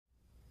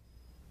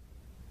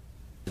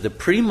The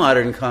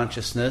pre-modern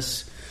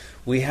consciousness,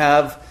 we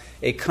have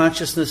a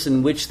consciousness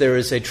in which there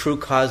is a true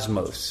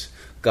cosmos.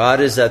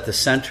 God is at the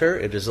center,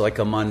 it is like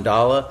a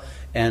mandala,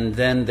 and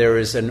then there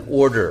is an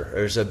order,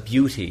 there's a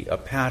beauty, a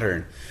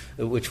pattern,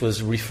 which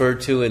was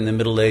referred to in the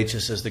Middle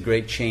Ages as the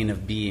great chain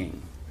of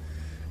being,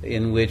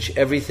 in which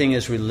everything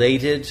is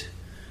related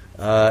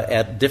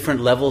at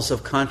different levels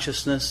of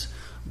consciousness,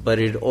 but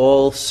it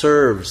all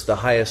serves the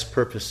highest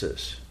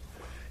purposes.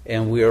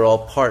 And we are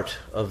all part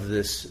of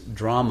this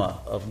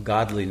drama of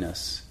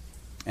godliness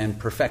and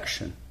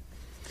perfection.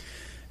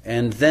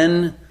 And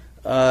then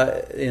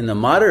in the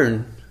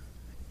modern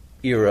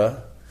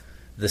era,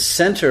 the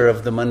center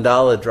of the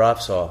mandala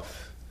drops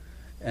off.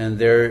 And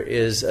there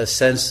is a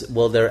sense,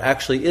 well, there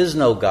actually is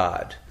no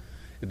God.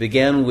 It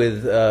began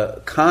with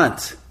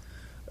Kant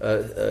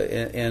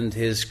and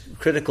his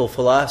critical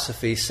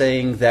philosophy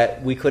saying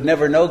that we could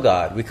never know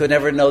God. We could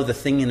never know the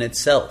thing in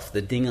itself,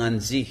 the Ding an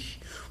sich.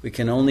 We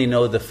can only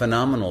know the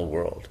phenomenal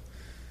world.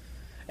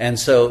 And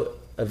so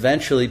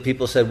eventually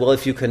people said, well,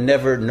 if you can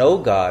never know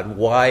God,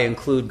 why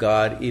include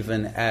God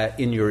even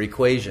in your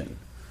equation?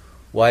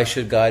 Why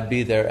should God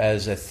be there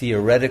as a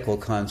theoretical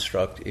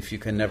construct if you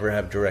can never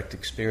have direct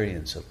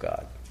experience of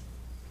God?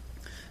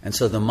 And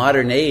so the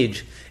modern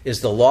age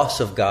is the loss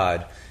of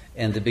God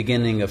and the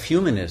beginning of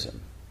humanism.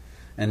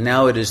 And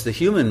now it is the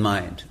human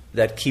mind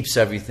that keeps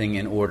everything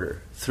in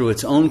order through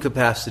its own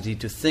capacity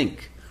to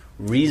think,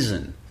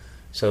 reason.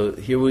 So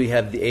here we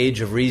have the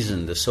age of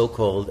reason, the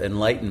so-called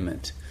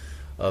Enlightenment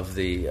of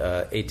the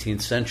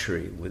 18th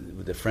century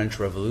with the French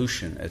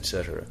Revolution,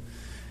 etc.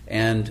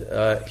 And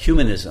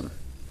humanism,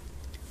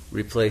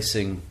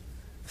 replacing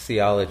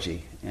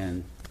theology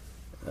and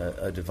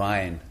a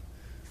divine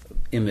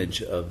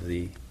image of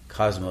the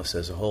cosmos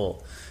as a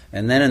whole.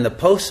 And then in the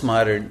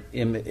postmodern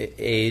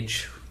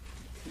age,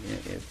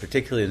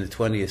 particularly in the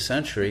 20th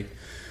century,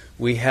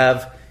 we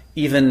have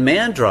even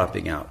man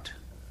dropping out.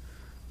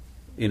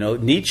 You know,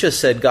 Nietzsche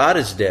said God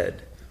is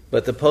dead,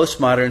 but the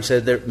postmodern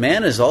said that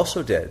man is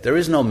also dead. There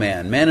is no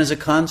man. Man is a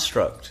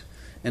construct.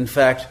 In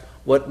fact,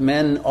 what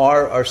men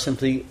are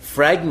simply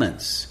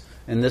fragments.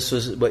 And this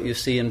was what you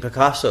see in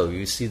Picasso.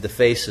 You see the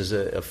face as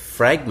a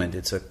fragment.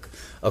 It's a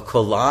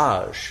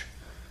collage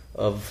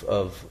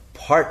of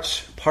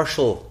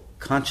partial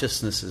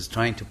consciousnesses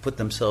trying to put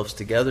themselves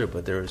together,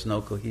 but there is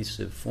no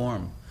cohesive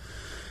form.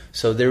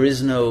 So there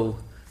is no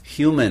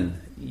human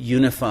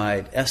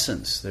unified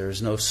essence. There is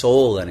no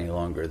soul any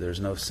longer. There's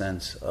no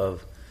sense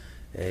of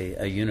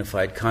a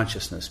unified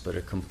consciousness, but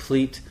a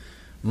complete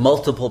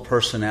multiple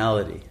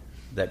personality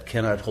that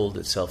cannot hold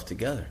itself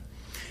together.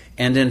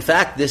 And in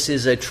fact, this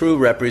is a true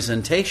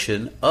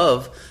representation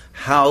of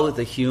how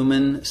the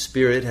human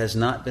spirit has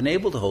not been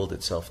able to hold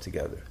itself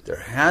together. There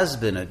has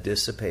been a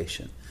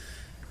dissipation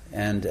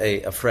and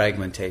a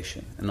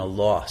fragmentation and a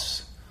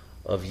loss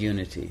of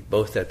unity,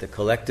 both at the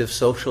collective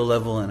social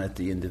level and at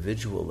the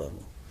individual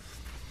level.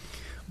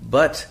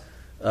 But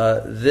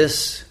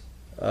this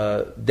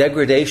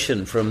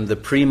degradation from the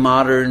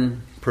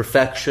pre-modern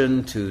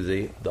perfection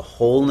to the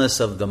wholeness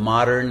of the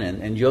modern,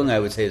 and Jung, I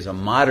would say, is a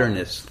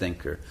modernist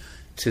thinker,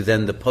 to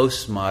then the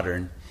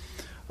postmodern,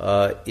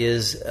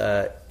 is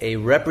a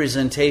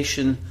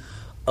representation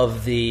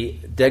of the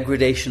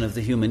degradation of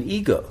the human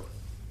ego.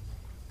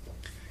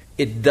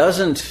 It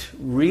doesn't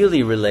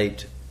really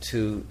relate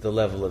to the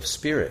level of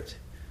spirit,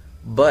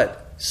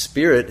 but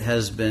spirit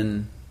has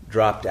been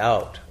dropped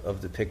out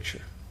of the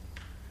picture.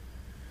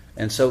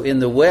 And so in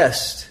the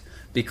West,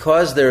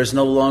 because there is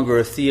no longer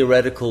a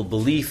theoretical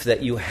belief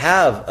that you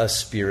have a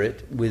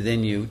spirit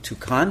within you to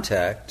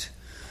contact,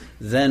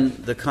 then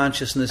the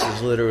consciousness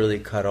is literally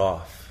cut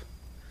off.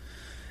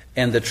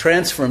 And the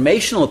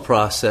transformational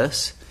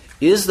process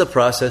is the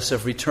process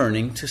of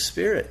returning to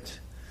spirit.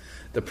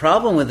 The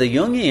problem with the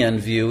Jungian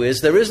view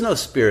is there is no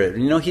spirit.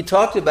 You know, he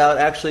talked about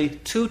actually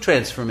two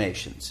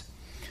transformations.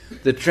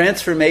 The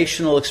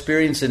transformational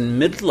experience in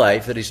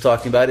midlife that he's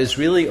talking about is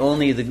really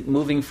only the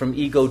moving from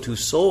ego to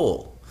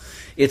soul.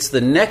 It's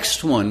the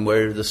next one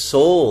where the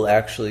soul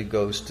actually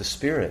goes to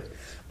spirit.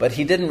 But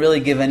he didn't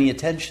really give any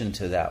attention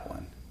to that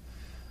one.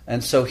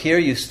 And so here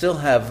you still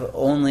have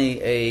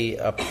only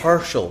a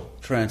partial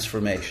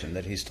transformation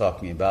that he's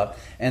talking about,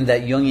 and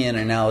that Jungian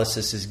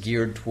analysis is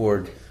geared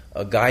toward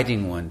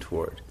guiding one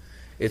toward.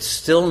 It's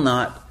still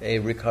not a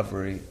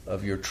recovery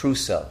of your true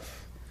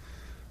self,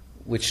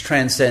 which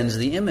transcends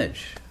the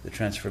image, the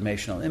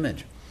transformational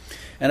image.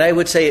 And I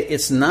would say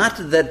it's not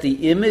that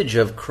the image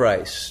of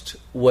Christ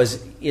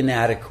was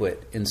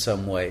inadequate in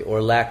some way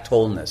or lacked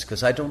wholeness,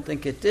 because I don't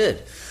think it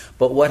did.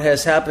 But what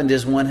has happened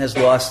is one has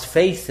lost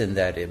faith in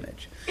that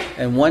image.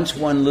 And once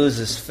one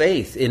loses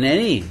faith in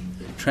any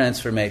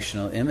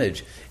transformational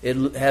image,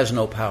 it has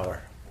no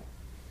power.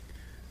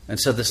 And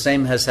so the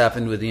same has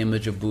happened with the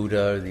image of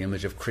Buddha, or the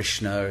image of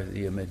Krishna, or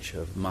the image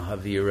of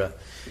Mahavira.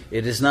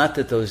 It is not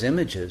that those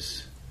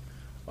images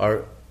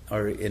are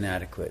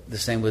inadequate. The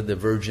same with the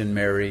Virgin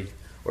Mary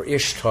or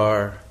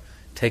Ishtar.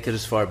 Take it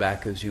as far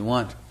back as you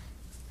want.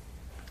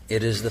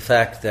 It is the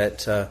fact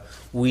that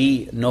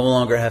we no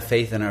longer have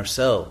faith in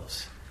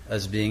ourselves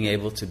as being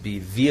able to be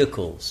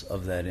vehicles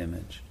of that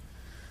image.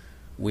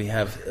 We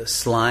have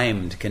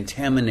slimed,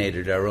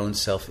 contaminated our own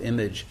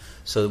self-image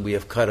so that we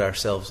have cut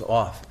ourselves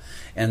off.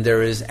 And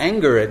there is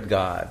anger at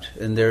God,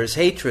 and there is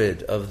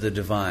hatred of the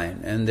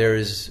divine, and there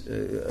is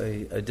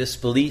a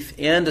disbelief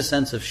and a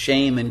sense of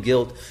shame and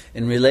guilt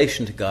in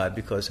relation to God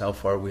because how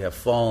far we have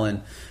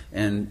fallen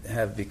and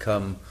have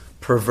become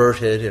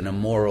perverted in a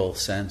moral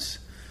sense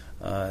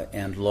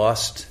and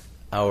lost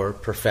our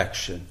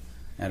perfection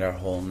and our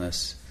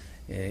wholeness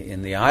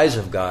in the eyes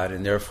of God,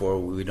 and therefore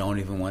we don't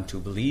even want to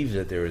believe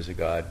that there is a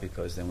God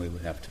because then we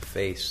would have to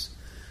face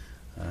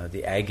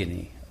the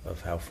agony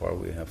of how far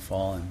we have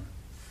fallen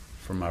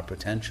from our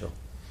potential.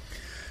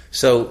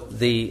 So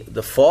the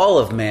fall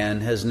of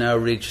man has now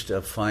reached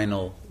a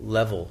final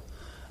level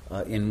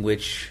in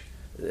which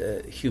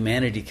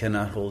humanity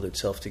cannot hold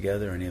itself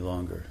together any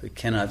longer. It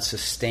cannot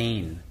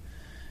sustain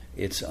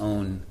its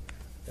own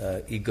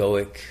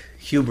egoic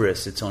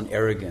hubris, its own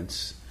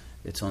arrogance,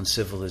 its own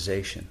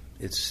civilization.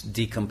 It's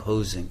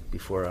decomposing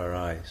before our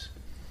eyes.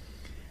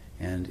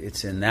 And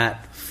it's in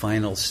that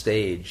final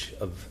stage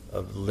of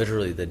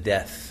literally the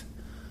death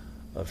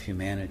of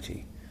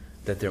humanity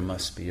that there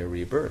must be a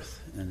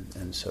rebirth.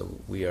 And so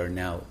we are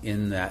now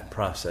in that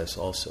process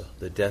also.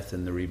 The death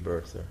and the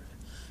rebirth are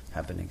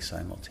happening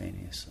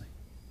simultaneously.